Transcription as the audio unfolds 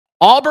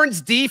Auburn's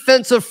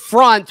defensive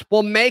front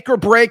will make or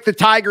break the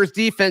Tigers'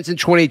 defense in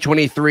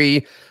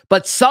 2023,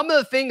 but some of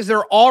the things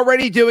they're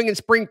already doing in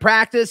spring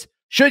practice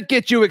should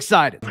get you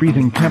excited.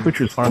 Freezing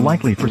temperatures are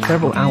likely for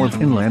several hours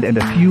inland and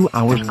a few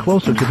hours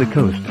closer to the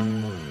coast.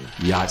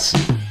 Yes.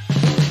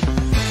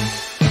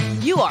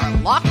 You are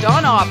Locked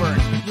On Auburn,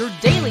 your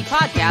daily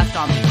podcast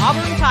on the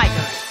Auburn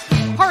Tigers.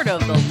 Part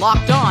of the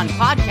Locked On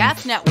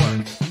Podcast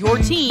Network, your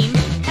team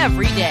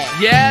every day.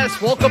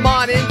 Yes, welcome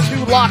on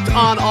into Locked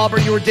On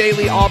Auburn, your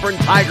daily Auburn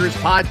Tigers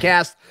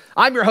podcast.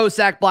 I'm your host,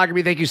 Zac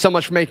Blackerby. Thank you so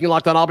much for making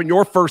Locked On Auburn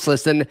your first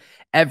listen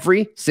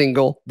every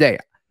single day.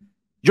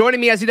 Joining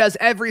me as he does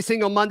every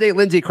single Monday,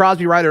 Lindsay,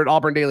 Crosby, writer at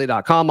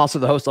auburndaily.com, also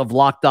the host of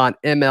Locked On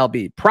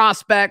MLB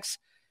Prospects.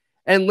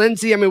 And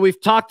Lindsay, I mean,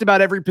 we've talked about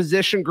every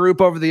position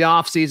group over the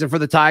offseason for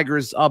the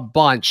Tigers a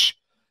bunch,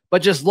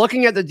 but just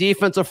looking at the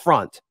defensive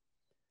front,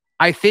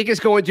 I think it's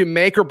going to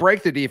make or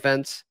break the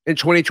defense in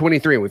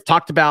 2023. We've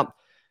talked about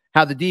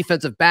how the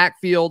defensive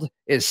backfield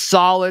is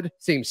solid,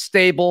 seems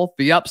stable.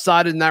 The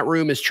upside in that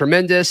room is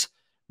tremendous,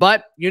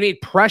 but you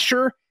need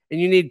pressure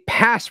and you need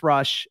pass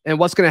rush. And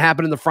what's going to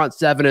happen in the front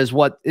seven is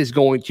what is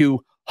going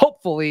to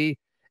hopefully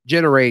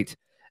generate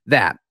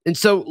that. And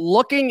so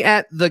looking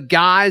at the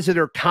guys that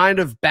are kind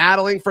of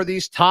battling for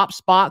these top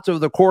spots over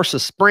the course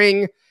of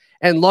spring,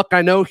 and look,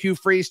 I know Hugh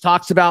Freeze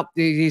talks about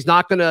he's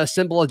not going to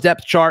assemble a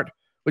depth chart,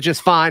 which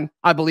is fine.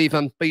 I believe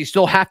him, but you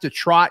still have to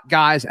trot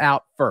guys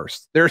out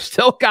first. There are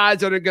still guys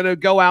that are going to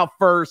go out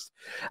first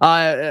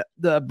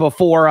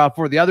before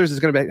for the others is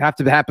going to have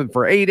to happen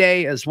for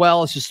A-Day as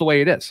well. It's just the way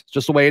it is. It's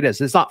just the way it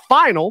is. It's not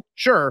final,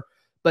 sure,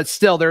 but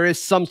still there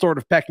is some sort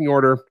of pecking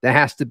order that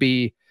has to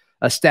be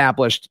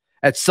established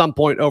at some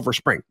point over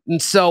spring. And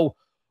so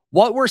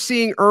what we're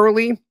seeing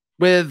early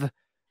with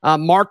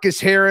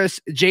Marcus Harris,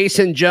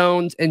 Jayson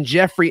Jones, and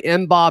Jeffrey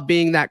M'ba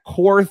being that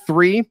core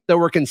three that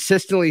we're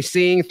consistently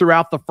seeing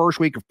throughout the first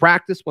week of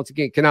practice. Once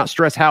again, cannot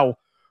stress how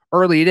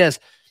early it is.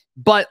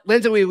 But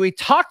Lindsay, we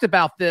talked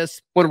about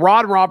this when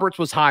Rod Roberts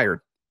was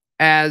hired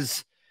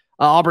as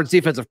Auburn's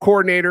defensive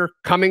coordinator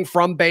coming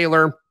from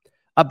Baylor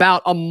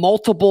about a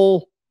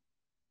multiple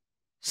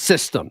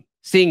system,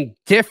 seeing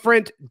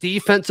different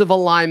defensive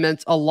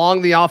alignments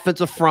along the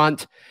offensive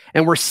front.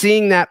 And we're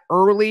seeing that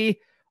early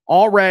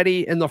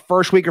already in the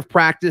first week of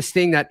practice,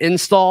 seeing that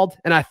installed.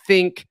 And I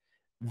think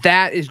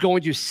that is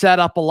going to set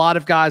up a lot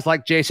of guys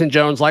like Jayson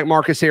Jones, like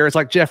Marcus Harris,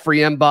 like Jeffrey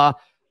M'ba,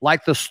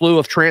 like the slew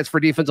of transfer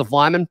defensive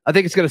linemen. I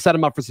think it's going to set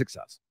them up for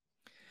success.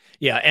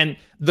 Yeah, and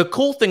the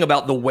cool thing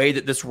about the way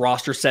that this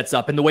roster sets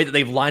up and the way that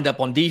they've lined up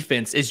on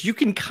defense is you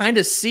can kind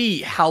of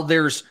see how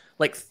there's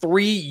like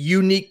three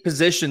unique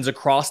positions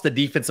across the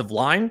defensive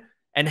line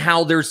and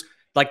how there's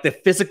like the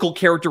physical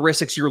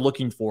characteristics you're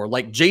looking for.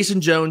 Like Jayson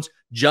Jones,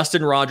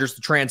 Justin Rogers,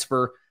 the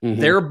transfer,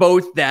 they're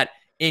both that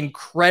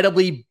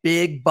incredibly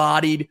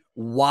big-bodied,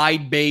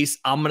 wide base.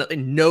 I'm going to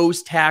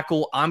nose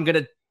tackle. I'm going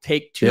to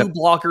take two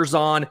blockers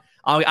on.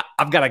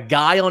 I've got a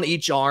guy on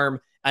each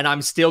arm, and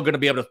I'm still going to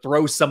be able to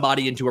throw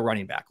somebody into a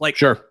running back. Like,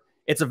 sure,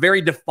 it's a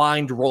very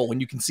defined role, and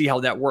you can see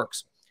how that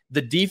works.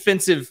 The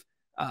defensive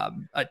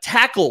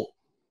tackle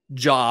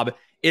job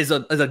is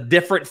a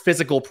different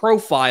physical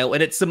profile,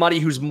 and it's somebody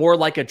who's more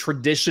like a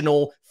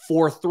traditional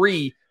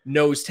 4-3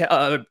 nose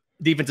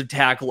defensive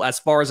tackle, as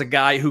far as a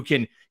guy who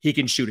can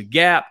shoot a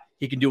gap,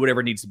 he can do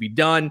whatever needs to be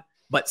done.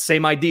 But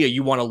same idea,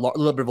 you want a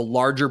little bit of a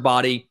larger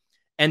body,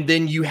 and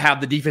then you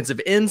have the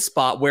defensive end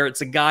spot where it's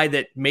a guy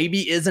that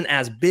maybe isn't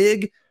as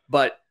big,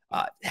 but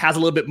has a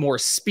little bit more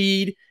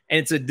speed, and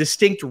it's a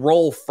distinct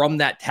role from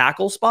that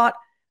tackle spot.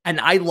 And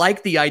I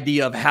like the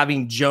idea of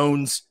having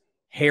Jones,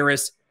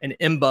 Harris, and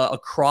M'ba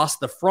across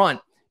the front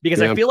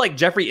because I feel like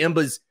Jeffrey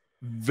M'ba's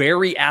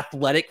very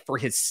athletic for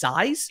his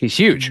size. He's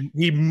huge.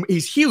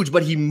 He's huge,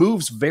 but he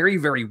moves very,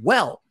 very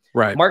well.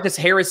 Right. Marcus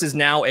Harris is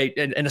now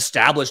an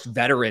established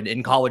veteran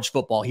in college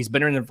football. He's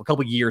been in it for a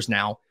couple of years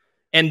now.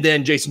 And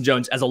then Jayson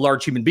Jones, as a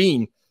large human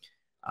being,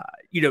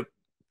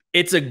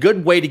 it's a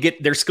good way to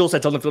get their skill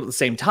sets on the field at the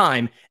same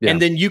time. Yeah. And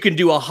then you can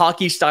do a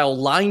hockey style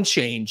line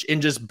change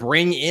and just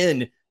bring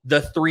in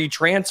the three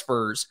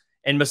transfers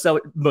and Messiah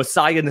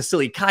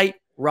Nasili Kite,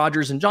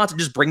 Rogers, and Johnson,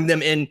 just bring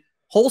them in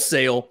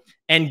wholesale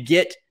and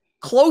get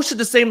close to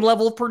the same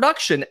level of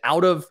production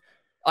out of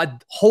a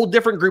whole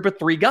different group of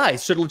three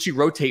guys. So it'll let you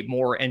rotate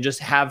more and just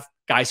have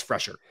guys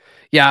fresher.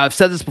 Yeah, I've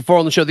said this before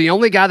on the show. The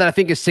only guy that I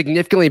think is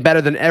significantly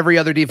better than every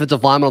other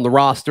defensive lineman on the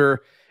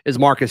roster is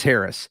Marcus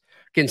Harris.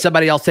 Can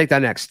somebody else take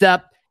that next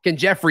step? Can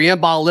Jeffrey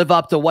M'ba live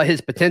up to what his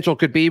potential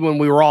could be when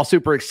we were all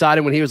super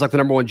excited when he was like the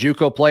 #1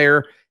 JUCO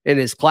player in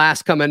his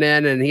class coming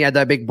in and he had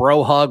that big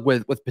bro hug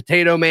with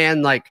Potato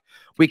Man? Like,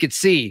 we could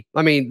see,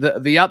 I mean,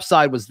 the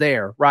upside was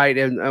there, right?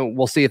 And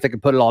we'll see if they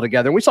can put it all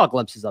together. And we saw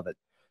glimpses of it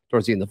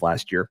towards the end of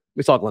last year.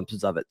 We saw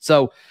glimpses of it.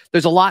 So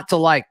there's a lot to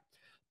like.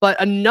 But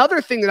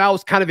another thing that I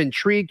was kind of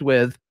intrigued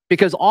with,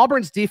 because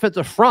Auburn's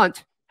defensive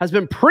front has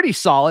been pretty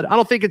solid. I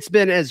don't think it's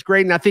been as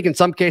great, and I think in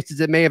some cases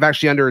it may have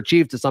actually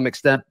underachieved to some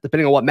extent,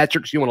 depending on what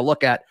metrics you want to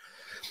look at.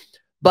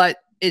 But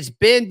it's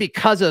been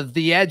because of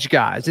the edge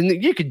guys.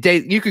 And you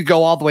could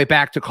go all the way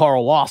back to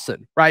Carl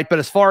Lawson, right? But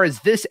as far as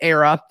this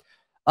era,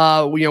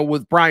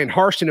 with Brian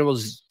Harston, it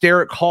was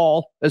Derek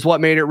Hall is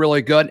what made it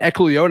really good.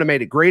 Ekuliona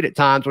made it great at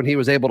times when he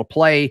was able to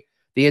play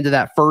the end of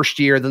that first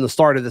year, then the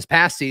start of this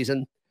past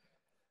season.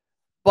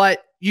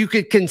 But you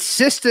could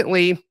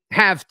consistently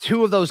have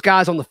two of those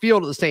guys on the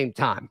field at the same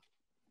time.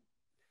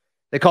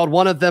 They called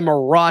one of them a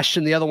rush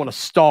and the other one a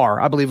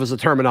star, I believe was the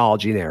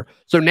terminology there.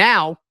 So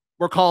now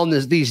we're calling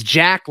these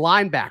jack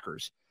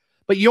linebackers.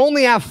 But you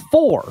only have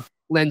 4,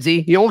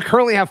 Lindsay. You only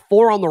currently have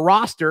 4 on the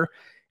roster.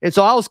 And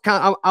so I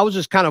was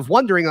just kind of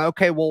wondering,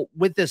 okay, well,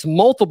 with this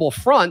multiple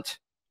front,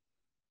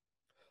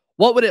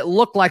 what would it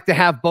look like to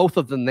have both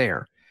of them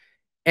there?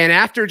 And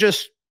after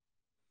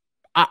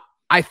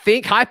I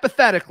think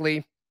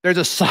hypothetically, there's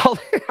a solid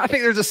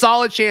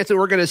chance that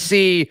we're going to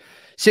see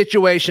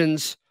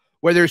situations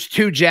where there's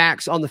 2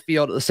 jacks on the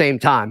field at the same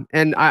time.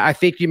 And I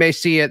think you may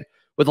see it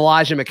with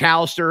Elijah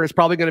McAllister. Is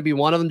probably going to be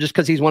one of them just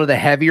because he's one of the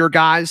heavier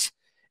guys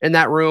in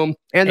that room.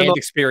 And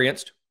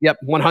experienced. Yep,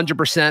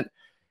 100%.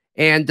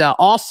 And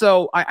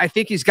also, I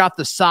think he's got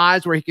the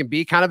size where he can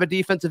be kind of a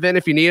defensive end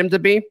if you need him to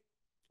be. A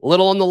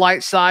little on the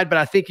light side, but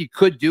I think he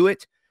could do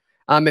it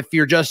if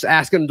you're just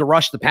asking him to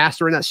rush the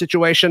passer in that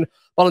situation.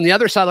 But on the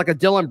other side, like a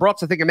Dylan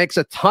Brooks, I think it makes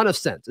a ton of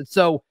sense. And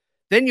so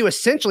then you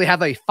essentially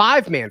have a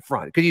 5-man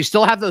front because you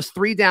still have those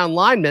 3 down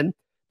linemen.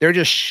 They're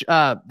just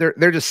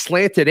they're just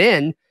slanted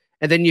in,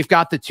 and then you've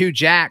got the 2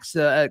 jacks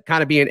kind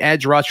of being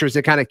edge rushers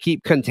that kind of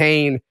keep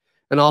contain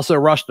and also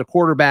rush the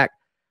quarterback.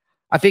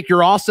 I think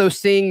you're also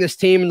seeing this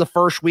team in the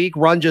first week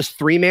run just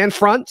 3-man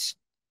fronts.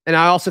 And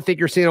I also think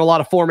you're seeing a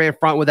lot of 4-man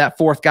front with that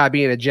 4th guy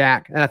being a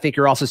jack. And I think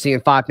you're also seeing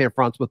 5-man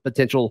fronts with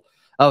potential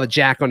of a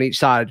jack on each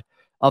side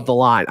of the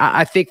line.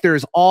 I think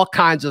there's all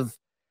kinds of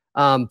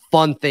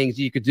fun things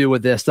you could do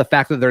with this. The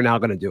fact that they're now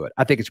going to do it,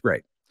 I think it's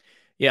great.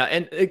 Yeah,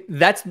 and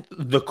that's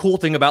the cool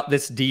thing about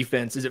this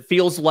defense is it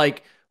feels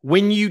like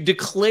when you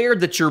declare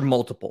that you're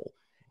multiple,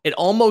 it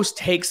almost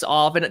takes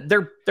off, and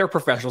they're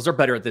professionals. They're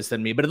better at this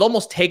than me, but it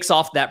almost takes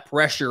off that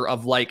pressure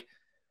of like,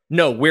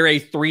 no, we're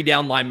a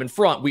 3-down lineman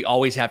front. We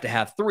always have to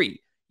have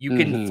 3. You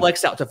can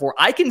flex out to 4.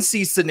 I can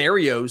see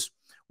scenarios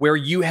where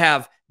you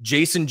have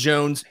Jayson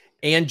Jones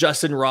and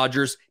Justin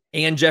Rogers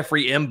and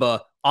Jeffrey Imba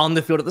on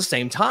the field at the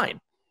same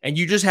time. And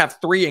you just have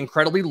 3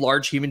 incredibly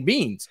large human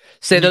beings.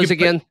 Say those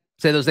again.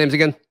 Say those names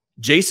again.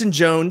 Jayson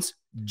Jones,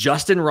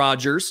 Justin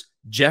Rogers,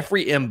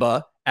 Jeffrey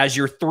Imba as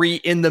your 3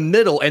 in the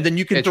middle. And then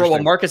you can throw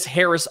a Marcus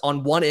Harris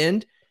on one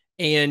end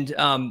and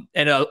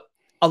a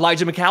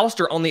Elijah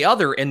McAllister on the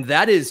other. And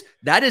that is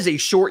a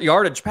short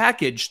yardage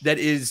package that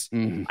is,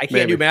 I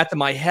can't do math in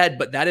my head,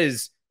 but that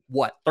is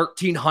what,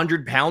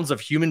 1,300 pounds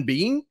of human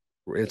being?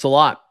 It's a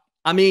lot.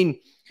 I mean,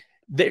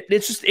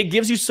 it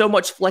gives you so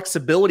much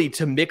flexibility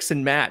to mix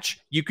and match.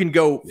 You can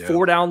go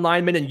 4-down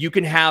linemen, and you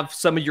can have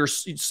some of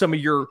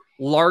your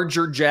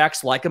larger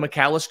jacks like a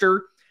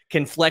McAllister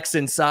can flex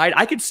inside.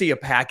 I could see a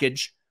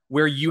package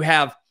where you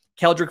have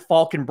Keldric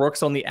Faulk and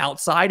Brooks on the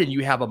outside, and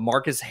you have a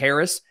Marcus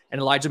Harris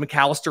and Elijah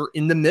McAllister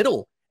in the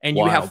middle, and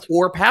you have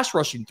 4 pass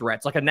rushing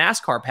threats, like a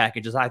NASCAR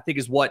package, as I think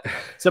is what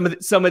some of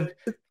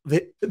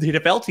the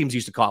NFL teams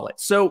used to call it.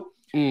 So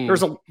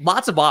there's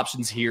lots of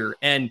options here,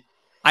 and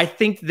I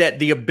think that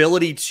the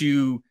ability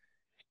to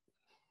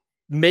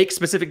make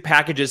specific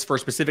packages for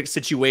specific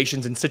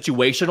situations and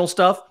situational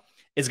stuff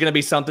is going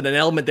to be an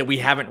element that we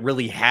haven't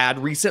really had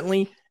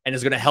recently, and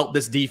is going to help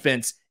this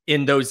defense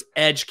in those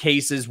edge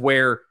cases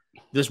where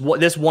this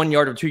 1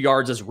 yard or 2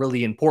 yards is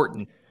really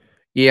important.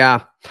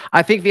 Yeah,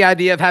 I think the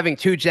idea of having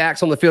 2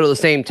 jacks on the field at the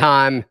same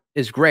time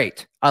is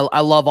great. I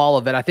love all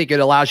of it. I think it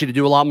allows you to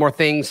do a lot more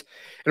things.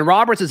 And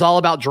Roberts is all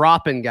about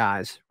dropping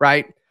guys,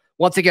 right?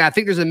 Once again, I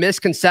think there's a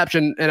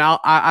misconception, and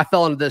I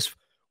fell into this.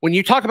 When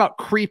you talk about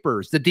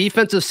creepers, the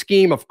defensive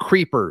scheme of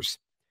creepers,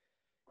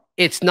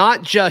 it's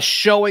not just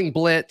showing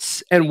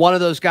blitz and one of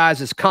those guys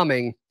is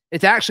coming.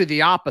 It's actually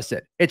the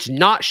opposite. It's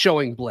not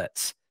showing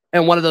blitz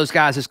and one of those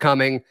guys is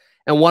coming,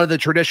 and one of the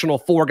traditional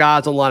 4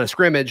 guys on the line of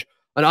scrimmage,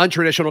 an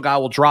untraditional guy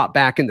will drop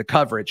back into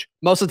coverage.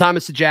 Most of the time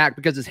it's the jack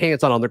because his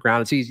hand's not on the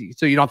ground. It's easy.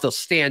 So you don't have to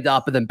stand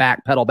up and then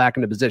pedal back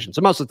into position.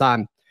 So most of the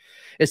time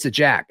it's the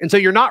jack. And so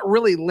you're not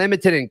really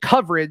limited in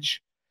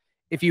coverage.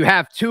 If you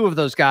have 2 of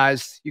those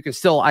guys, you can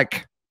still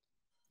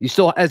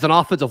as an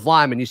offensive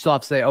lineman, you still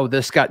have to say, oh,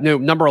 this guy, no,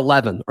 number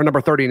 11 or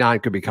number 39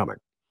 could be coming.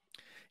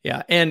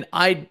 Yeah. And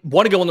I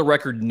want to go on the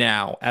record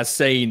now as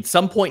saying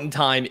some point in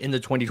time in the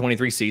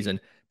 2023 season,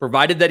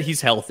 provided that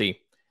he's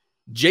healthy,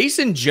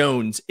 Jayson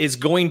Jones is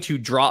going to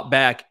drop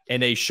back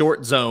in a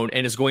short zone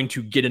and is going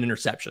to get an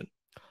interception.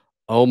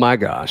 Oh my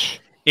gosh.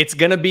 It's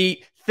going to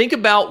be, think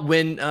about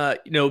when,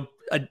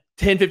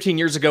 10, 15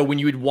 years ago when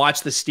you would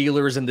watch the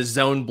Steelers and the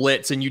zone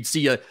blitz and you'd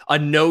see a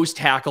nose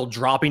tackle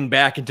dropping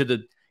back into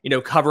the,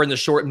 cover in the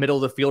short middle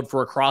of the field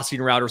for a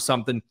crossing route or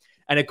something.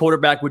 And a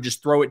quarterback would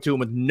just throw it to him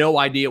with no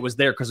idea it was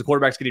there because the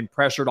quarterback's getting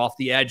pressured off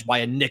the edge by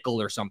a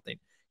nickel or something.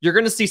 You're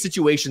going to see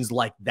situations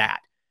like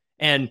that.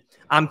 And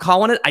I'm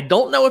calling it. I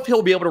don't know if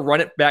he'll be able to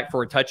run it back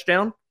for a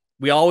touchdown,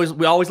 We always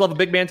love a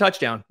big man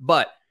touchdown,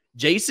 but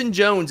Jayson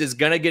Jones is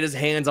going to get his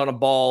hands on a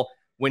ball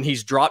when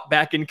he's dropped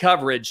back in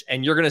coverage,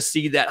 and you're going to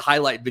see that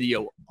highlight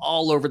video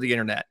all over the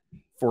internet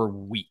for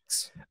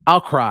weeks.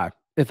 I'll cry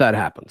if that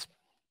happens.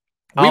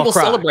 We will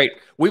celebrate.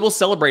 We will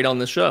celebrate on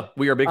this show.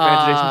 We are big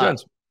fans of Jayson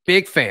Jones.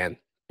 Big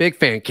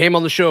fan. Came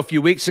on the show a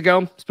few weeks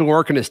ago. He's been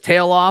working his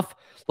tail off.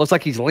 Looks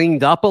like he's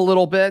leaned up a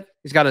little bit.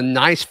 He's got a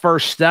nice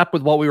first step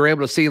with what we were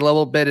able to see a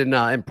little bit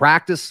in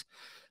practice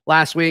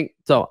last week.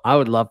 So I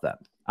would love that.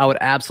 I would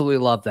absolutely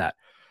love that.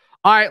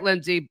 All right,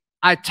 Lindsay,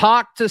 I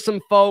talked to some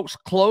folks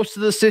close to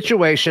the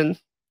situation,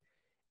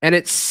 and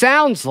it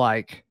sounds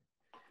like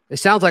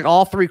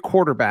all three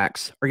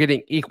quarterbacks are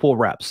getting equal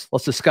reps.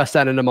 Let's discuss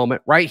that in a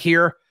moment right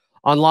here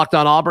on Locked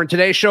On Auburn.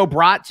 Today's show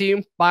brought to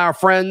you by our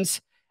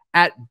friends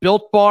at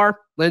Built Bar.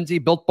 Lindsay,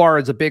 Built Bar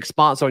is a big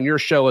sponsor on your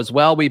show as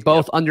well. We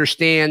both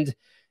understand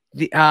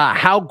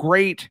how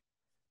great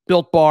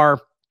Built Bar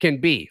can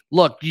be.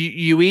 Look,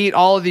 you eat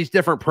all of these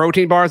different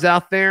protein bars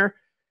out there.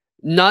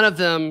 None of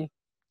them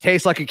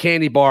taste like a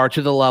candy bar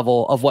to the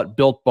level of what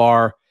Built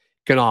Bar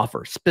can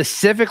offer.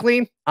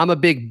 Specifically, I'm a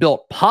big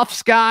Built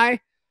Puffs guy.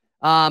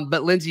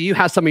 But Lindsay, you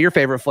have some of your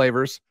favorite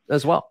flavors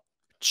as well.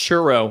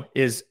 Churro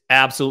is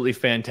absolutely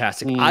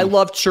fantastic. I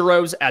love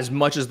churros as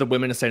much as the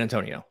women of San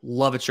Antonio.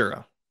 Love a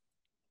churro.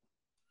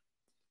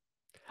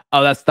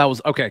 Oh, that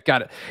was okay.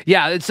 Got it.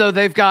 Yeah. And so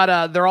they've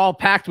got, they're all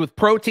packed with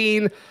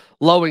protein,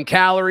 low in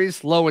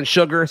calories, low in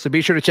sugar. So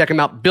be sure to check them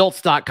out,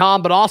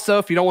 built.com. But also,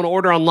 if you don't want to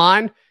order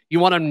online, you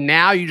want them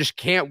now, you just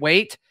can't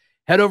wait,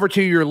 head over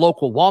to your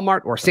local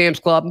Walmart or Sam's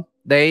Club.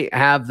 They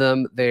have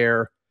them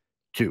there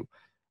too.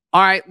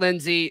 All right,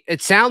 Lindsay,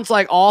 it sounds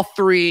like all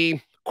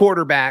three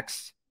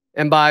quarterbacks,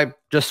 and by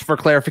just for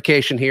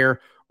clarification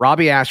here,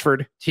 Robbie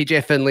Ashford,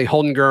 TJ Finley,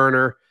 Holden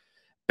Geriner,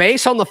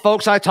 based on the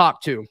folks I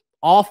talked to,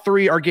 all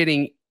three are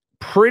getting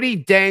pretty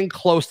dang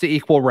close to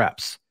equal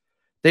reps.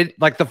 They,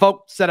 like the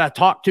folks that I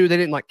talked to, they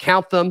didn't like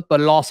count them,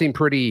 but it all seemed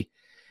pretty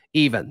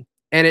even.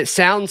 And it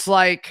sounds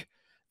like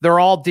they're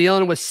all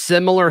dealing with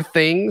similar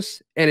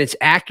things, and it's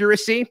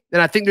accuracy.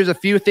 And I think there's a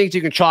few things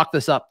you can chalk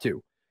this up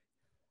to.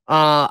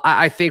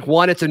 I think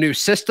one, it's a new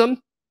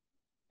system,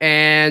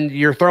 and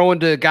you're throwing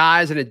to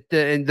guys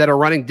that are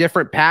running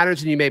different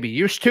patterns than you may be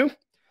used to.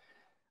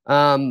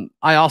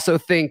 I also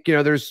think,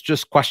 there's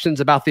just questions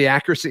about the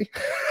accuracy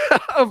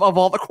of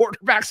all the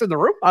quarterbacks in the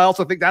room. I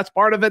also think that's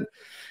part of it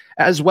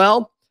as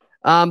well.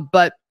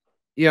 But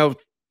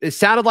it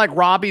sounded like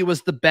Robbie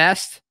was the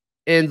best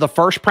in the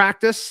first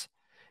practice.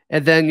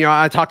 And then,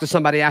 I talked to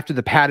somebody after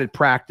the padded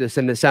practice,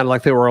 and it sounded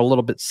like they were a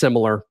little bit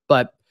similar,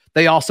 but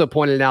they also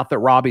pointed out that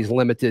Robbie's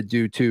limited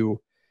due to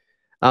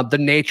the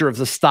nature of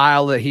the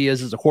style that he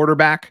is as a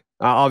quarterback.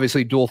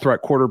 Obviously, dual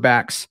threat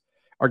quarterbacks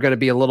are going to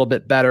be a little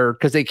bit better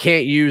because they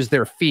can't use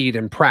their feet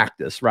in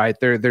practice, right?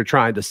 They're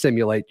trying to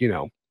simulate,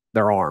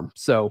 their arm.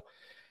 So,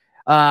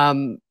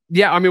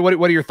 yeah, I mean,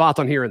 what are your thoughts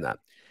on hearing that?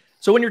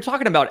 So when you're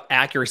talking about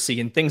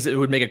accuracy and things that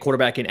would make a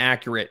quarterback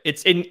inaccurate,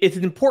 it's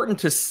important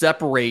to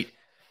separate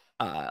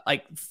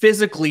like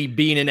physically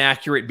being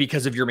inaccurate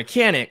because of your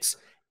mechanics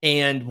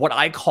and what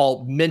I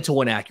call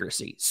mental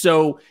inaccuracy.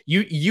 So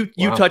you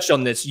touched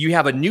on this. You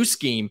have a new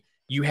scheme.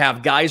 You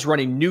have guys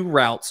running new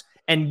routes.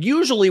 And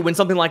usually when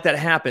something like that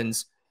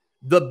happens,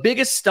 the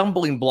biggest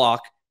stumbling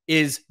block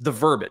is the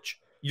verbiage.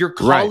 You're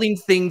calling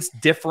things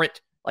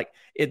different. Like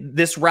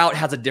this route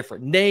has a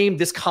different name.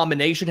 This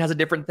combination has a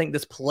different thing.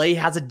 This play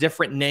has a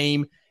different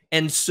name.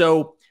 And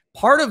so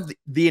part of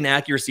the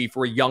inaccuracy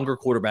for a younger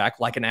quarterback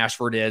like an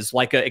Ashford is,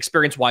 like an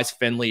experience-wise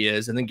Finley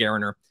is, and then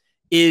Geriner,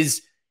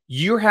 is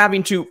you're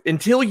having to,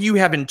 until you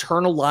have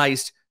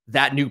internalized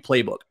that new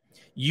playbook,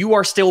 you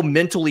are still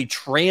mentally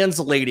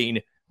translating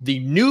the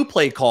new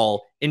play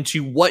call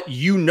into what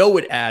you know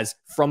it as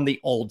from the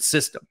old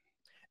system.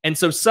 And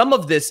so some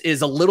of this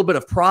is a little bit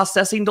of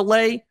processing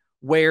delay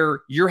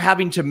where you're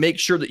having to make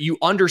sure that you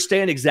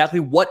understand exactly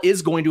what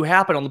is going to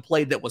happen on the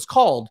play that was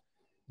called,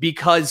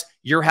 because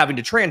you're having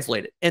to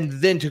translate it. And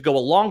then to go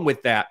along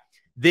with that,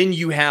 then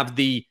you have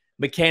the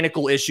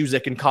mechanical issues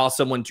that can cause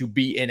someone to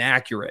be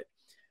inaccurate.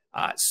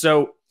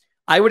 So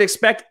I would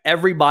expect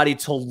everybody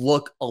to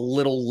look a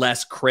little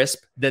less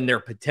crisp than their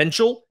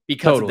potential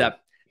because of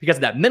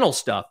that mental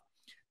stuff.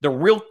 The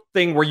real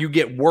thing where you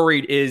get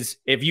worried is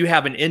if you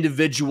have an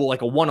individual,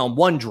 like a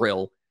one-on-one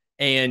drill,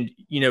 and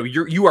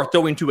you are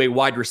throwing to a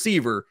wide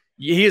receiver,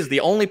 he is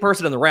the only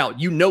person in the route,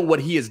 what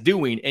he is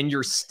doing, and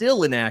you're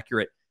still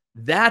inaccurate.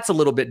 That's a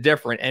little bit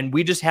different. And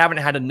we just haven't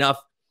had enough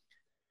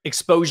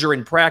exposure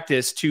in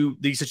practice to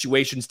these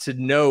situations to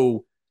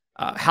know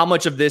how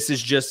much of this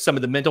is just some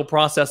of the mental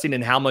processing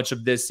and how much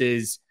of this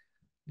is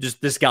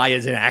just this guy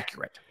is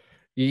inaccurate.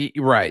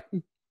 Right.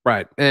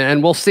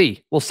 And we'll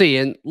see.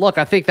 And look,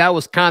 I think that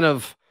was kind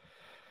of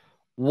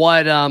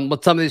what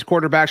some of these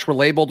quarterbacks were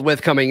labeled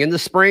with coming into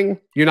spring.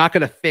 You're not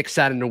going to fix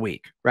that in a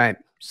week, right?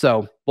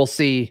 So we'll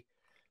see.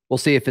 We'll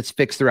see if it's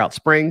fixed throughout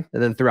spring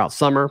and then throughout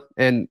summer,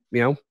 and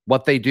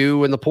what they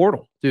do in the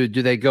portal. Do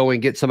they go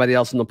and get somebody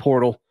else in the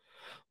portal?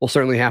 We'll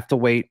certainly have to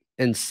wait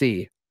and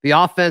see. The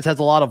offense has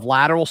a lot of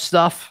lateral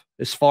stuff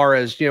as far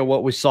as,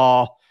 what we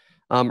saw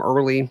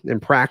early in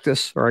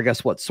practice, or I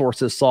guess what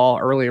sources saw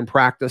early in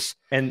practice.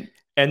 And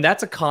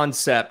that's a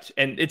concept,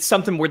 and it's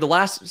something where the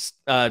last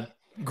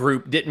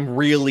group didn't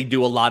really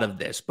do a lot of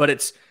this, but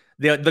it's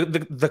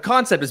the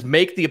concept is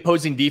make the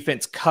opposing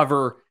defense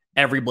cover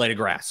every blade of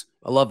grass.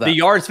 I love that. The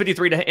yards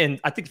 53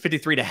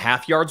 to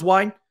half yards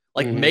wide.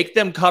 Like make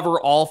them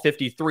cover all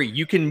 53.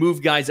 You can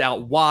move guys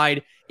out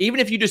wide, even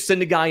if you just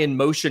send a guy in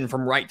motion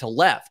from right to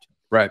left.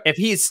 Right. If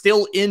he is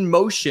still in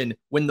motion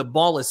when the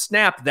ball is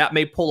snapped, that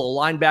may pull a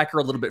linebacker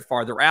a little bit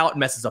farther out,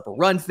 messes up a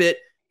run fit,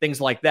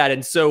 things like that.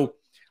 And so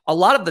a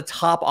lot of the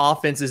top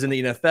offenses in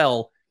the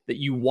NFL that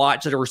you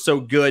watch that are so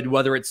good,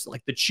 whether it's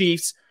like the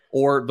Chiefs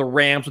or the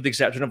Rams, with the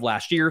exception of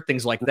last year,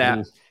 things like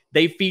that,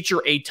 they feature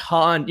a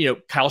ton,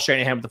 Kyle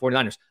Shanahan with the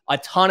 49ers, a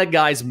ton of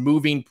guys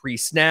moving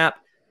pre-snap,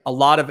 a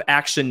lot of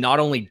action, not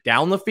only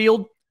down the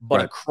field,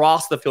 but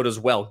across the field as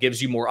well. Gives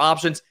you more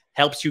options,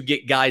 helps you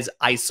get guys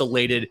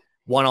isolated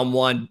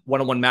one-on-one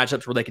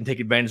matchups where they can take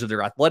advantage of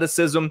their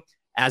athleticism,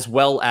 as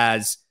well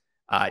as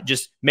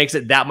just makes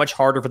it that much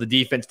harder for the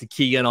defense to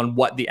key in on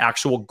what the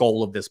actual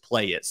goal of this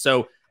play is.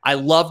 So I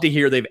love to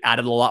hear they've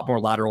added a lot more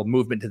lateral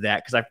movement to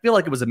that, because I feel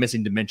like it was a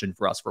missing dimension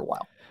for us for a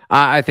while.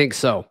 I think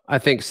so.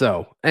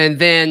 And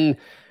then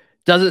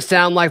doesn't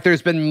sound like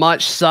there's been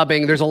much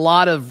subbing. There's a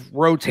lot of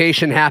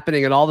rotation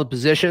happening at all the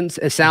positions.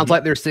 It sounds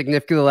like there's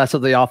significantly less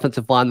of the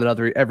offensive line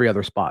than every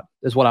other spot,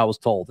 is what I was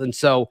told. And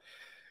so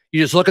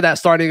you just look at that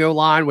starting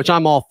O-line, which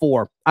I'm all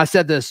for. I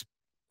said this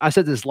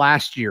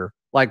last year,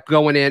 like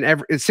going in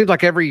it seems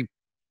like every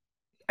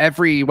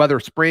whether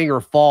spring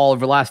or fall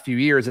over the last few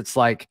years, it's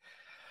like,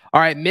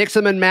 all right, mix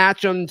them and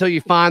match them until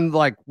you find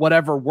like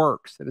whatever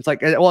works. And it's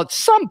like, well, at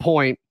some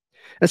point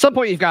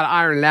you've got to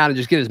iron it out and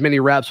just get as many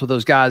reps with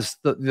those guys,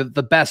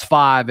 the best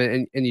five,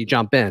 and you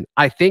jump in.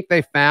 I think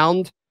they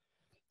found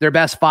their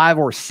best 5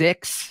 or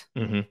 6,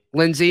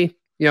 Lindsay,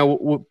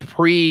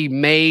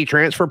 pre-May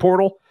transfer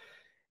portal.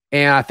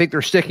 And I think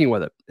they're sticking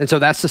with it. And so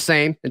that's the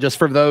same. And just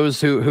for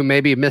those who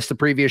maybe missed the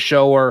previous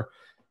show or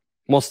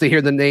wants to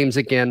hear the names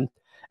again,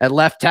 at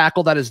left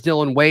tackle, that is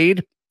Dylan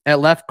Wade. At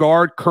left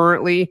guard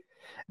currently,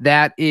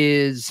 that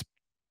is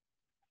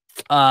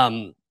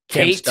Tate.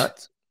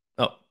 Stutz.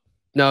 Oh,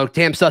 no,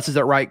 Tam Stutz is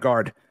at right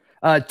guard.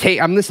 Tate,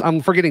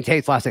 I'm forgetting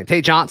Tate's last name.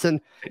 Tate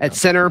Johnson at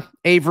center,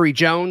 Avery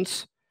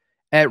Jones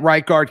at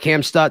right guard,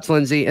 Cam Stutz,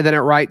 Lindsay, and then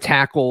at right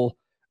tackle,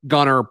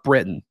 Gunnar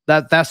Britton.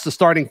 That's the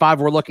starting 5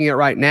 we're looking at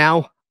right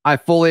now. I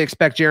fully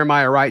expect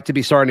Jeremiah Wright to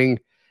be starting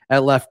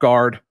at left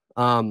guard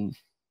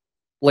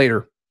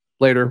later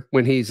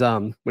when he's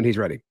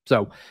ready.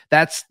 So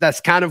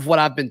that's kind of what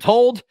I've been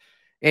told,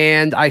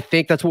 and I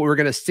think that's what we're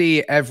going to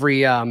see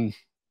every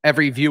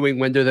viewing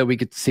window that we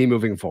get to see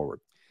moving forward.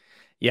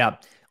 Yeah.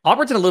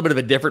 Auburn's in a little bit of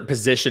a different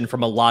position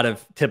from a lot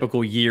of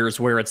typical years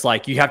where it's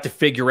like you have to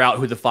figure out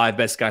who the 5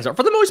 best guys are.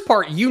 For the most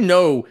part,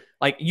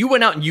 like you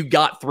went out and you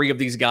got 3 of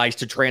these guys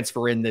to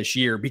transfer in this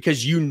year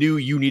because you knew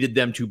you needed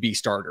them to be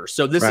starters.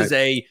 So this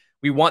is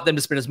we want them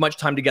to spend as much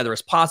time together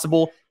as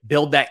possible,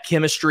 build that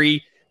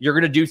chemistry. You're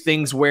going to do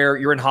things where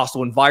you're in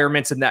hostile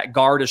environments and that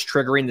guard is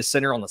triggering the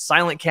center on the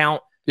silent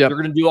count. You're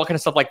going to do all kind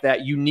of stuff like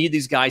that. You need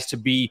these guys to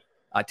be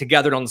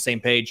together and on the same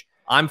page.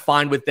 I'm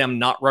fine with them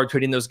not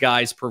rotating those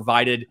guys,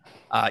 provided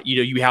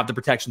you have the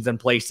protections in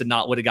place to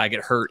not let a guy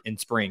get hurt in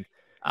spring.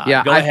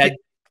 Go ahead,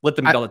 let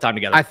them get all the time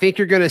together. I think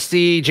you're going to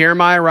see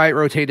Jeremiah Wright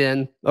rotate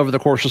in over the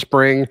course of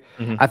spring.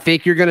 I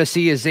think you're going to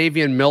see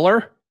Xavier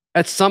Miller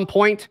at some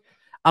point.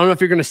 I don't know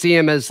if you're going to see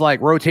him as like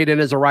rotate in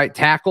as a right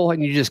tackle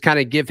and you just kind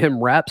of give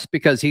him reps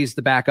because he's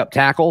the backup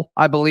tackle.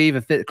 I believe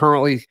if it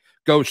currently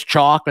goes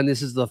chalk and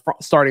this is the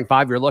starting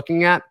 5 you're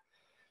looking at.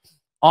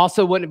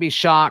 Also, wouldn't be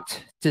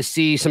shocked to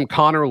see some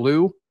Connor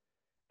Liu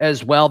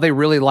as well. They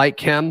really like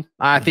him.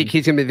 I think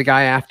he's going to be the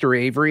guy after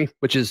Avery,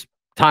 which is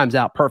times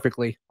out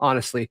perfectly,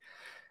 honestly.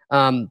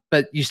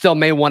 But you still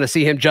may want to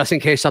see him just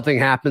in case something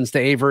happens to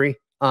Avery.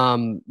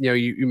 You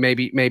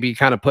maybe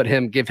kind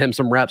of give him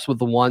some reps with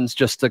the ones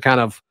just to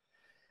kind of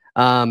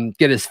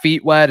get his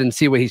feet wet and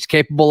see what he's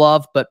capable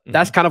of. But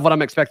that's kind of what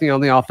I'm expecting on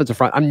the offensive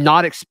front. I'm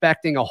not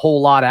expecting a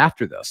whole lot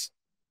after this,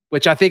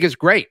 which I think is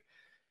great.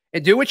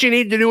 And do what you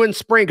need to do in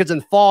spring, because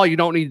in fall, you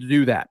don't need to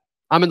do that.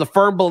 I'm in the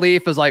firm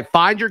belief is like,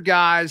 find your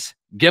guys,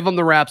 give them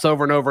the reps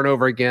over and over and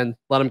over again,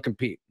 let them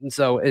compete. And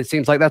so it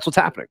seems like that's what's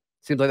happening.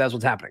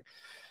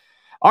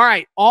 All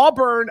right,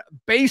 Auburn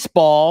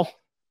baseball,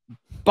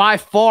 by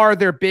far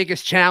their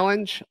biggest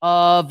challenge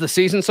of the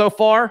season so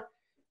far,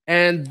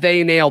 and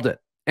they nailed it.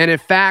 And in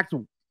fact,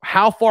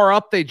 how far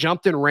up they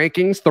jumped in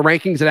rankings, the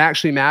rankings that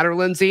actually matter,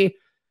 Lindsay,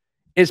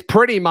 is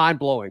pretty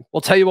mind-blowing.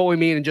 We'll tell you what we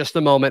mean in just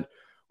a moment,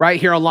 right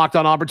here on Locked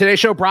On Auburn. Today's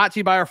show brought to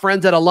you by our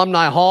friends at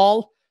Alumni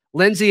Hall.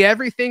 Lindsay,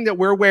 everything that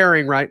we're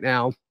wearing right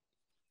now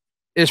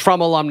is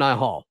from Alumni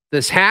Hall.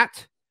 This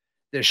hat,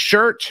 this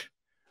shirt,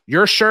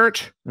 your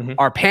shirt,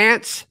 our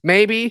pants,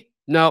 maybe.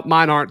 No,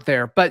 mine aren't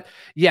there. But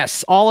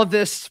yes, all of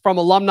this from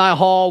Alumni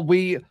Hall.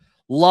 We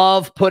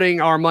love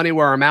putting our money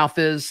where our mouth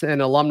is,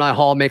 and Alumni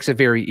Hall makes it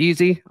very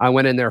easy. I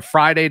went in there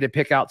Friday to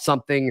pick out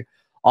something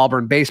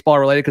Auburn baseball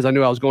related because I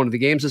knew I was going to the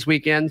games this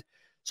weekend.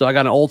 So I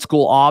got an old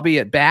school Aubie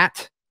at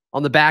bat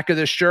on the back of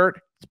this shirt.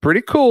 It's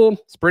pretty cool.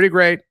 It's pretty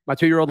great. My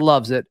 2-year-old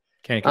loves it.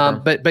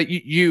 But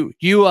you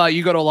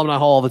go to Alumni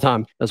Hall all the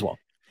time as well.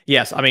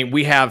 Yes, I mean,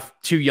 we have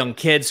 2 young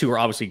kids who are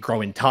obviously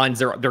growing tons.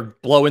 They're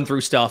blowing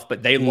through stuff,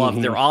 but they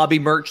love their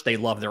Aubie merch. They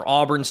love their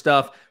Auburn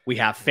stuff. We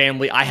have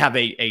family. I have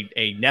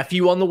a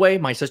nephew on the way.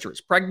 My sister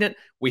is pregnant.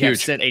 We have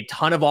sent a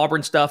ton of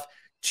Auburn stuff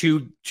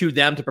to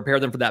them to prepare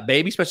them for that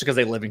baby, especially because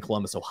they live in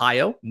Columbus,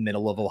 Ohio,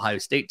 middle of Ohio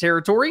State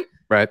territory.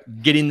 Right.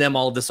 Getting them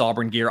all of this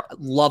Auburn gear.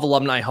 Love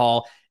Alumni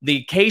Hall. The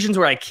occasions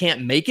where I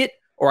can't make it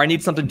or I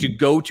need something to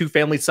go to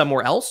family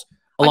somewhere else,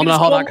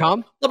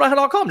 AlumniHall.com?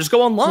 AlumniHall.com. Just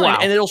go online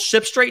and it'll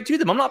ship straight to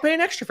them. I'm not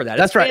paying extra for that.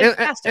 That's right.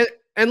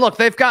 And look,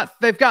 they've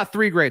got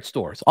 3 great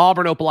stores.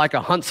 Auburn,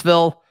 Opelika,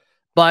 Huntsville.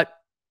 But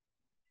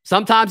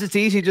sometimes it's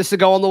easy just to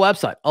go on the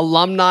website.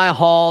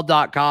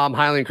 AlumniHall.com.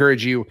 Highly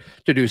encourage you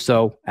to do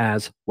so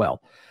as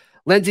well.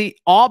 Lindsay,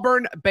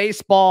 Auburn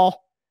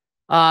baseball,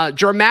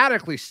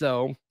 dramatically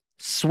so,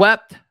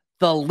 swept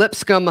the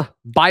Lipscomb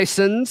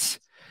Bisons.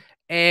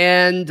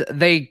 And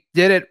they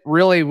did it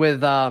really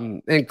with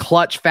in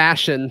clutch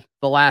fashion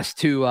the last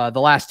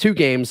two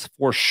games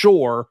for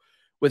sure,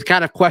 with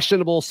kind of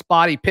questionable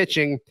spotty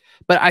pitching.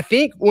 But I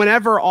think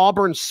whenever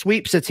Auburn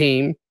sweeps a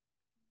team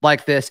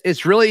like this,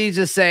 it's really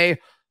easy to say,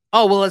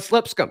 "Oh, well, it's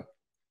Lipscomb.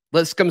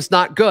 Lipscomb's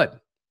not good.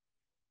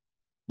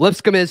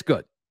 Lipscomb is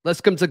good.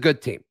 Lipscomb's a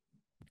good team."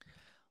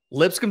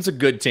 Lipscomb's a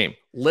good team.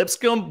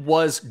 Lipscomb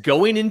was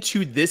going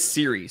into this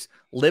series.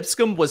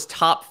 Lipscomb was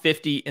top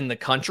 50 in the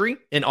country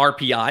in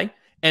RPI.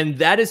 And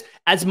that is,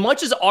 as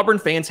much as Auburn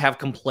fans have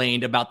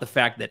complained about the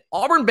fact that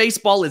Auburn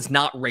baseball is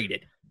not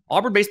rated.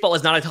 Auburn baseball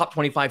is not a top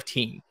 25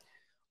 team.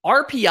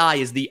 RPI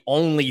is the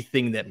only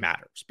thing that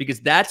matters because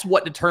that's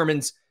what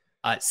determines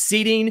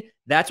seeding.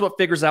 That's what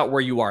figures out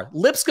where you are.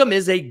 Lipscomb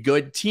is a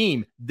good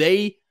team.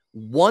 They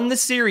won the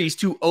series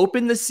to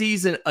open the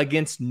season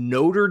against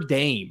Notre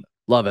Dame.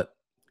 Love it.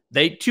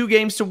 They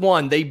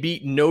 2-1. They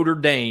beat Notre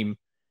Dame.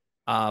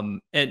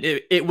 And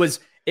it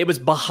was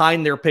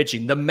behind their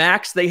pitching. The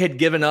max they had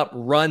given up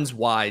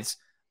runs-wise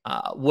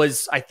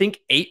was, I think,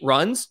 8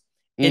 runs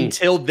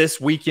until this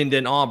weekend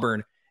in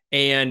Auburn.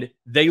 And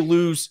they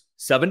lose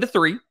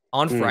 7-3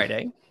 on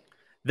Friday.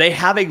 They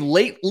have a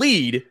late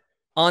lead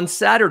on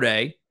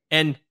Saturday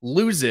and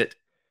lose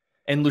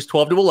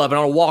 12-11 on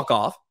a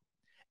walk-off.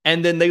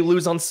 And then they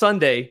lose on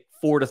Sunday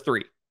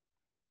 4-3.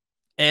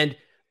 And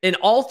in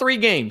all 3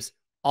 games,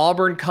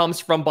 Auburn comes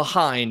from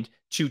behind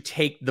to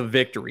take the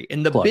victory.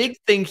 And the big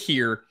thing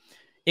here,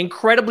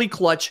 incredibly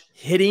clutch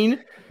hitting.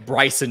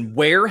 Bryson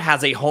Ware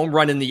has a home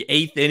run in the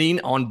 8th inning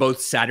on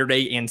both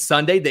Saturday and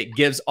Sunday that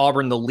gives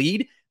Auburn the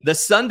lead. The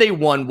Sunday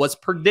one was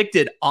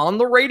predicted on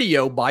the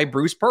radio by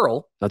Bruce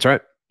Pearl. That's right.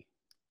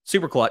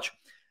 Super clutch.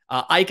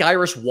 Ike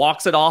Irish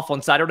walks it off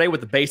on Saturday with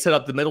the base hit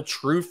up the middle.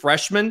 True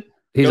freshman.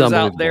 He's goes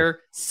out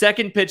there.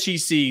 Second pitch he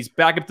sees,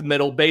 back up the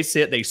middle, base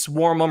hit. They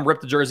swarm him,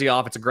 rip the jersey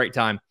off. It's a great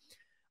time.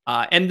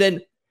 And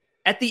then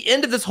at the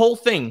end of this whole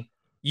thing,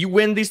 you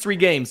win these 3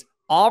 games.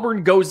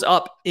 Auburn goes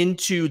up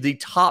into the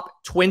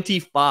top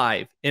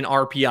 25 in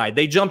RPI.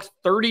 They jumped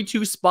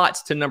 32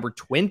 spots to number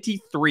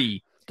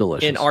 23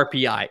 in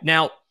RPI.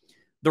 Now,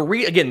 the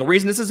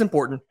reason this is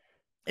important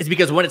is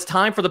because when it's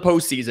time for the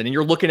postseason and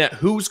you're looking at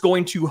who's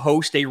going to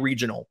host a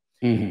regional,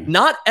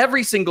 not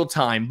every single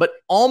time, but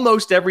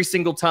almost every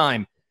single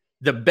time,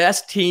 the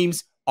best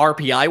teams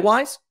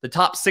RPI-wise, the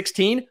top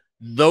 16,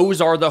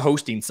 those are the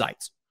hosting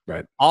sites.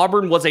 Right.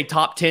 Auburn was a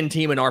top 10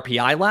 team in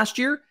RPI last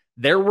year.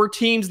 There were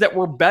teams that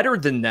were better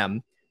than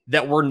them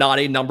that were not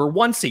a number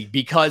 1 seed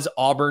because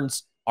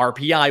Auburn's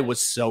RPI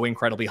was so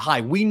incredibly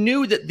high. We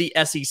knew that the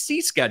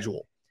SEC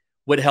schedule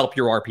would help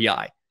your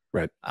RPI.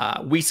 Right.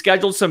 We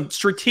scheduled some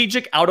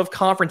strategic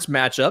out-of-conference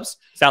matchups.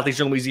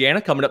 Southeastern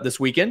Louisiana coming up this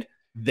weekend.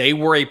 They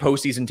were a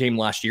postseason team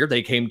last year.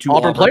 They came to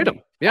Auburn. Played them.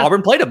 Yeah.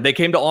 Auburn played them. They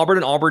came to Auburn,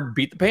 and Auburn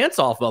beat the pants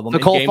off of them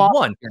in game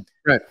 1.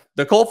 Right.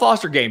 The Cole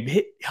Foster game.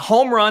 Hit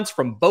home runs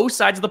from both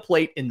sides of the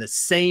plate in the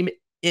same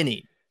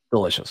inning.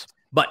 Delicious.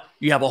 But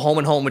you have a home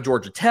and home with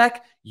Georgia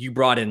Tech. You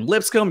brought in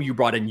Lipscomb. You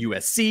brought in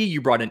USC.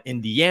 You brought in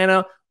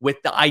Indiana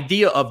with the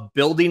idea of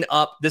building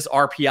up this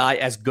RPI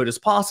as good as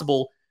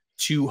possible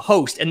to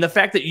host. And the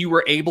fact that you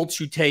were able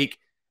to take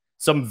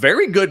some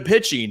very good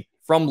pitching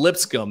from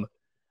Lipscomb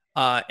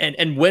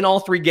and win all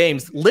 3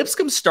 games.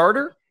 Lipscomb's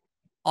starter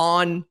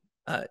on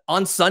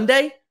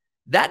Sunday,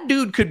 that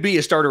dude could be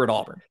a starter at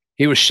Auburn.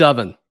 He was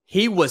shoving.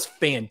 He was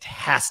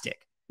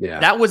fantastic. Yeah.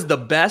 That was the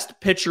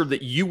best pitcher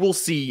that you will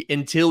see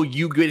until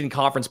you get in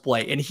conference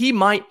play. And he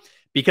might,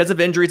 because of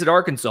injuries at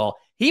Arkansas,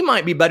 he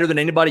might be better than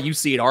anybody you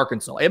see at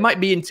Arkansas. It might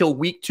be until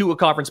week 2 of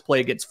conference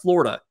play against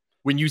Florida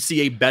when you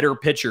see a better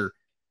pitcher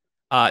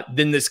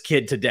than this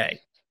kid today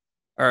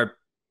or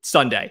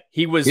Sunday.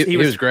 He was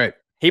great.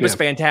 He was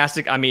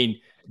fantastic. I mean,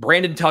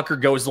 Brandon Tucker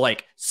goes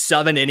like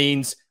 7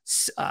 innings,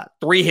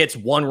 3 hits,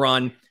 1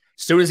 run.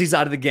 As soon as he's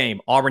out of the game,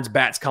 Auburn's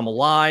bats come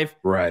alive.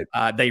 Right.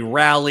 They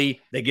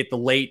rally. They get the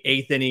late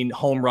 8th inning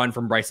home run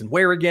from Bryson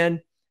Ware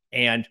again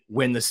and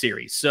win the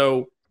series.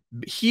 So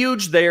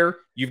huge there.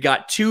 You've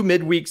got 2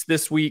 midweeks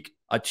this week,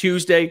 a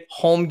Tuesday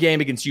home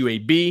game against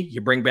UAB.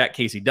 You bring back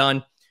Casey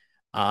Dunn.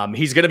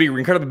 He's going to be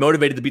incredibly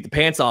motivated to beat the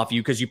pants off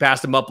you because you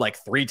passed him up like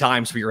 3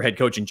 times for your head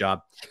coaching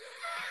job.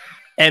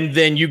 And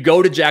then you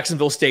go to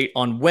Jacksonville State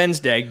on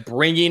Wednesday,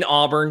 bringing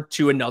Auburn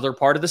to another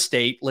part of the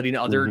state, letting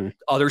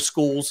other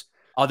schools,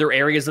 other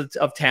areas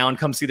of town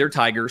come see their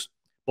Tigers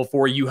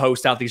before you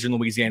host Southeastern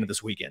Louisiana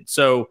this weekend.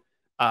 So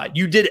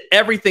you did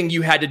everything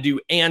you had to do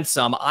and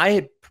some.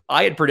 I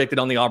had predicted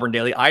on the Auburn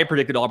Daily, I had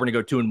predicted Auburn to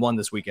go 2-1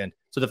 this weekend.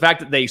 So the fact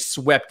that they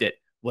swept it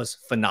was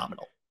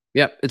phenomenal.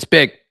 Yep, it's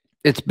big.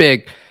 It's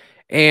big.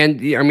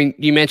 And I mean,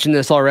 you mentioned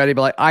this already,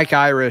 but like Ike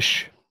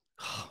Irish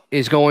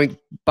is going,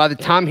 by the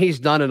time he's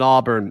done at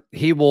Auburn,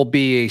 he will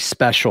be a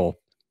special.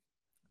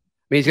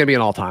 I mean, he's going to be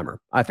an all-timer.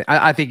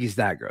 I think he's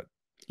that good.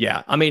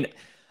 Yeah. I mean,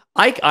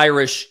 Ike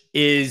Irish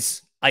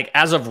is like,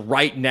 as of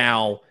right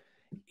now,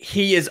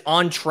 he is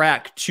on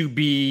track to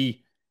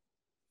be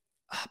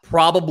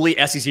probably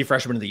SEC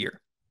Freshman of the Year.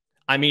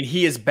 I mean,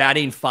 he is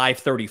batting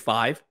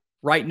 .535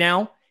 right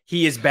now.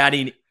 He is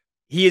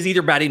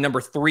either batting number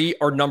 3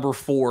 or number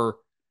 4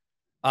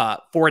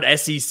 for an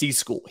SEC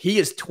school. He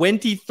is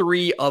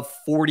 23 of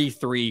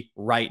 43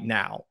 right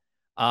now.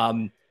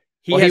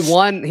 He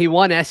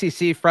won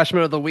SEC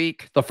Freshman of the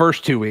Week the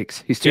first 2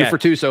 weeks. He's 2 for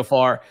 2 so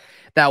far.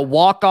 That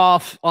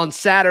walk-off on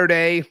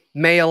Saturday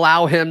may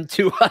allow him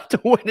to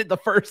win it the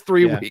first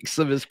 3 weeks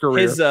of his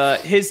career.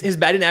 His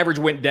batting average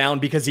went down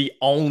because he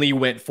only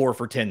went 4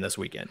 for 10 this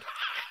weekend.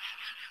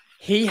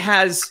 He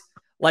has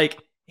 3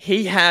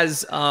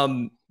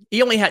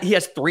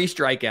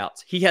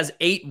 strikeouts. He has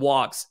 8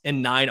 walks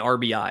and 9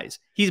 RBIs.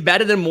 He's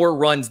batted in more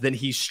runs than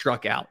he's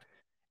struck out.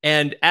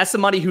 And as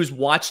somebody who's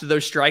watched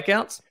those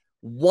strikeouts,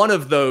 one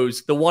of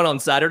those, the one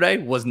on Saturday,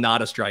 was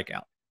not a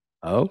strikeout.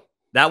 Oh,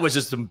 that was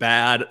just some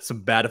bad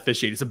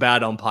officiating, some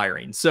bad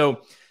umpiring.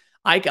 So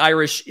Ike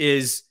Irish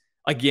is,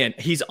 again,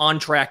 he's on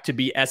track to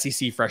be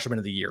SEC Freshman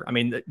of the Year. I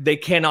mean, they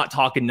cannot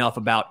talk enough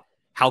about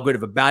how good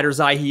of a batter's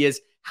eye he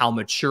is, how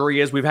mature he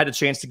is. We've had a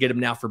chance to get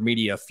him now for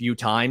media a few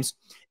times.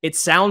 It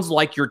sounds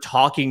like you're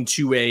talking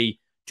to a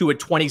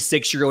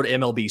 26-year-old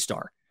MLB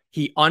star.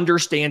 He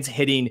understands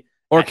hitting.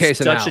 Or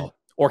Case and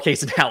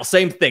Howell.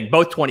 Same thing,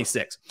 both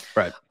 26.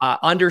 Right.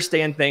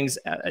 Understand things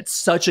at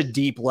such a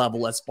deep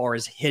level as far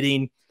as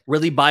hitting.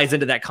 Really buys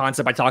into that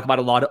concept I talk about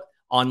a lot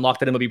on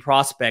Locked On MLB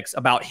Prospects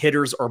about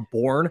hitters are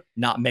born,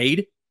 not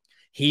made.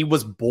 He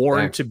was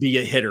born to be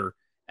a hitter.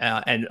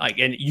 And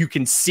you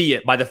can see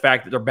it by the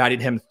fact that they're batting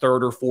him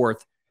 3rd or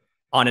 4th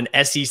on an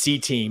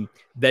SEC team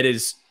that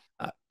is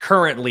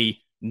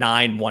currently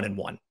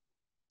 9-1-1.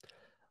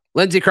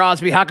 Lindsay,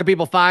 Crosby, how can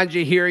people find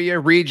you, hear you,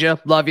 read you,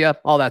 love you,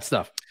 all that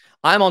stuff?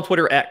 I'm on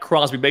Twitter at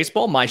Crosby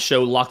Baseball. My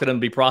show, Locked On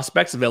MLB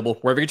Prospects, available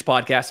wherever you get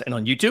your podcasts and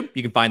on YouTube.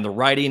 You can find the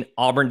writing,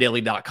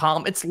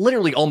 auburndaily.com. It's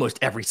literally almost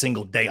every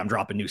single day I'm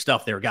dropping new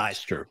stuff there, guys.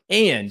 It's true.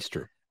 And it's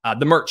true.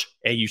 The merch,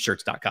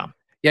 aushirts.com.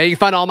 Yeah, you can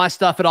find all my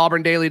stuff at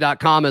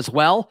auburndaily.com as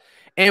well.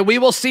 And we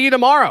will see you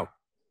tomorrow.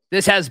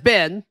 This has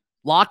been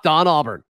Locked On Auburn.